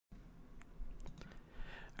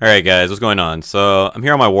Alright guys, what's going on? So, I'm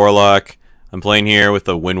here on my Warlock. I'm playing here with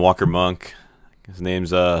the Windwalker Monk. His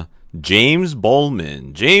name's James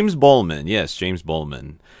Bowman. James Bowman. Yes, James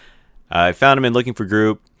Bowman. I found him in Looking for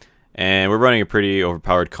Group, and we're running a pretty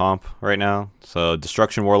overpowered comp right now. So,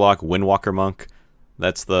 Destruction Warlock, Windwalker Monk.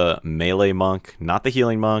 That's the melee monk, not the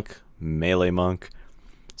healing monk, melee monk.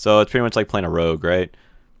 So, it's pretty much like playing a rogue, right?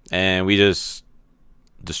 And we just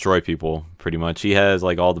destroy people, pretty much. He has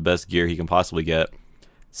like all the best gear he can possibly get.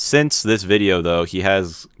 Since this video, though, he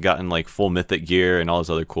has gotten like full mythic gear and all this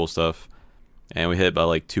other cool stuff. And we hit about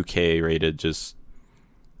like 2k rated, just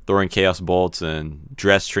throwing chaos bolts and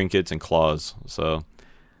dress trinkets and claws. So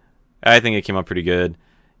I think it came out pretty good.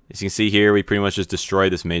 As you can see here, we pretty much just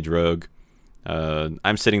destroyed this mage rogue.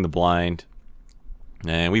 I'm sitting the blind,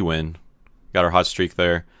 and we win. Got our hot streak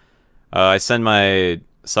there. I send my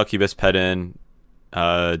succubus pet in.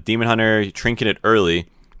 Demon Hunter trinketed early.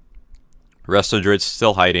 Resto Druid's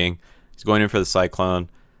still hiding. He's going in for the Cyclone.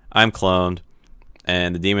 I'm cloned.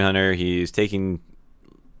 And the Demon Hunter, he's taking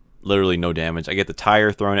literally no damage. I get the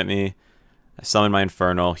tire thrown at me. I summon my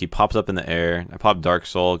Infernal. He pops up in the air. I pop Dark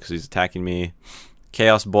Soul because he's attacking me.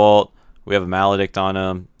 Chaos Bolt. We have a Maledict on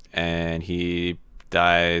him. And he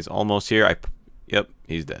dies almost here. Yep,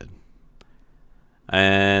 he's dead.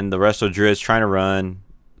 And the Resto Druid's trying to run.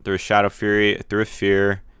 Threw a Shadow Fury. Threw a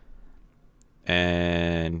Fear.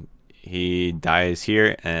 And he dies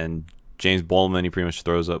here, and James Bowman, he pretty much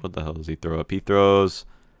throws up. What the hell does he throw up? He throws...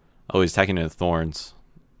 Oh, he's attacking into thorns.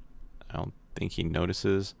 I don't think he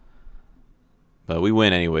notices. But we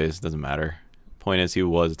win anyways. Doesn't matter. Point is, he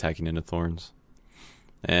was attacking into thorns.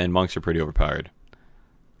 And monks are pretty overpowered.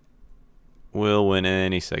 We'll win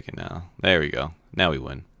any second now. There we go. Now we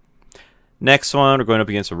win. Next one, we're going up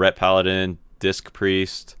against a Ret Paladin, Disc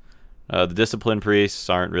Priest. The Discipline Priests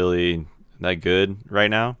aren't really that good right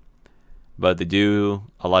now, but they do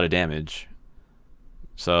a lot of damage.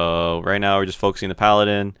 So right now we're just focusing the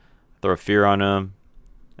Paladin, throw a Fear on him,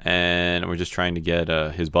 and we're just trying to get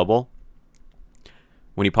his bubble.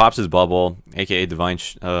 When he pops his bubble, aka Divine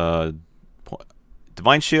Shield,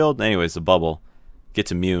 anyways, the bubble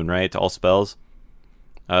gets immune, right, to all spells.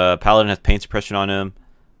 Paladin has Pain Suppression on him.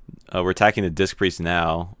 We're attacking the Disc Priest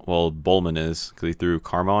now. Well, Bowman is, because he threw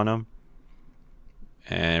Karma on him.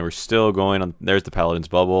 And we're still going on. There's the Paladin's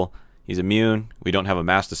bubble. He's immune. We don't have a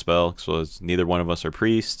Master Spell, so neither one of us are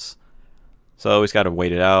priests. So he's got to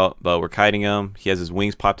wait it out, but we're kiting him. He has his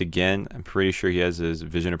wings popped again. I'm pretty sure he has his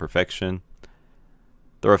Vision of Perfection.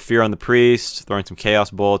 Throw a Fear on the priest, throwing some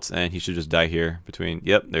Chaos Bolts, and he should just die here between...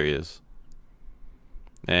 Yep, there he is.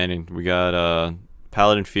 And we got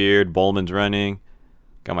Paladin feared, Bowman's running.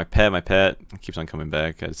 Got my pet keeps on coming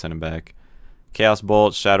back. I had to send him back. Chaos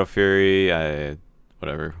Bolt, Shadow Fury,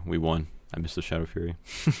 whatever, we won. I missed the Shadow Fury.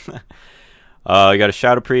 I got a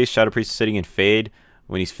Shadow Priest. Shadow Priest is sitting in Fade.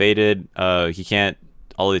 When he's faded, he can't,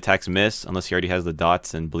 all the attacks miss unless he already has the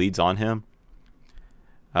dots and bleeds on him.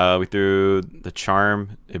 We threw the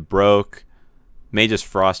Charm. It broke. Mage's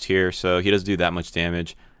Frost here, so he doesn't do that much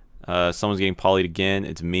damage. Someone's getting polyed again.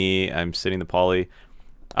 It's me. I'm sitting the poly.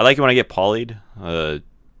 I like it when I get polyed,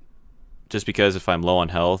 just because if I'm low on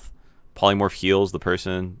health, polymorph heals the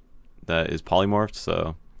person that is polymorphed,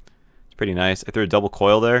 so it's pretty nice. I threw a double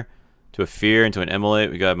coil there to a Fear into an Immolate.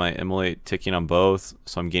 We got my Immolate ticking on both,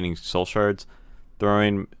 so I'm gaining soul shards.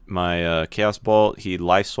 Throwing my Chaos Bolt. He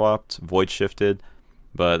life swapped, void shifted,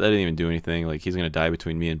 but that didn't even do anything. Like, he's gonna die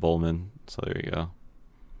between me and Bowman, so there you go.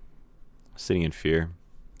 Sitting in Fear.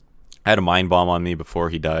 I had a Mind Bomb on me before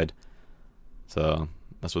he died, so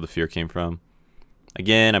that's where the Fear came from.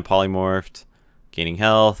 Again, I'm polymorphed, gaining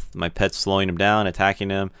health. My pet's slowing him down, attacking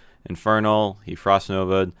him. Infernal, he Frost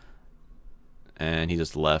Nova'd, and he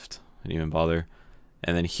just left. I didn't even bother.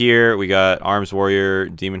 And then here we got Arms Warrior,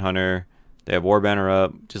 Demon Hunter. They have War Banner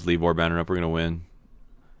up. Just leave War Banner up. We're gonna win.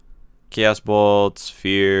 Chaos Bolts,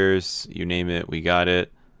 Fears, you name it, we got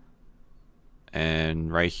it.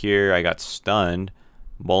 And right here, I got stunned.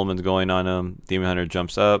 Bowman's going on him. Demon Hunter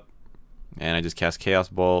jumps up, and I just cast Chaos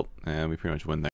Bolt, and we pretty much win there.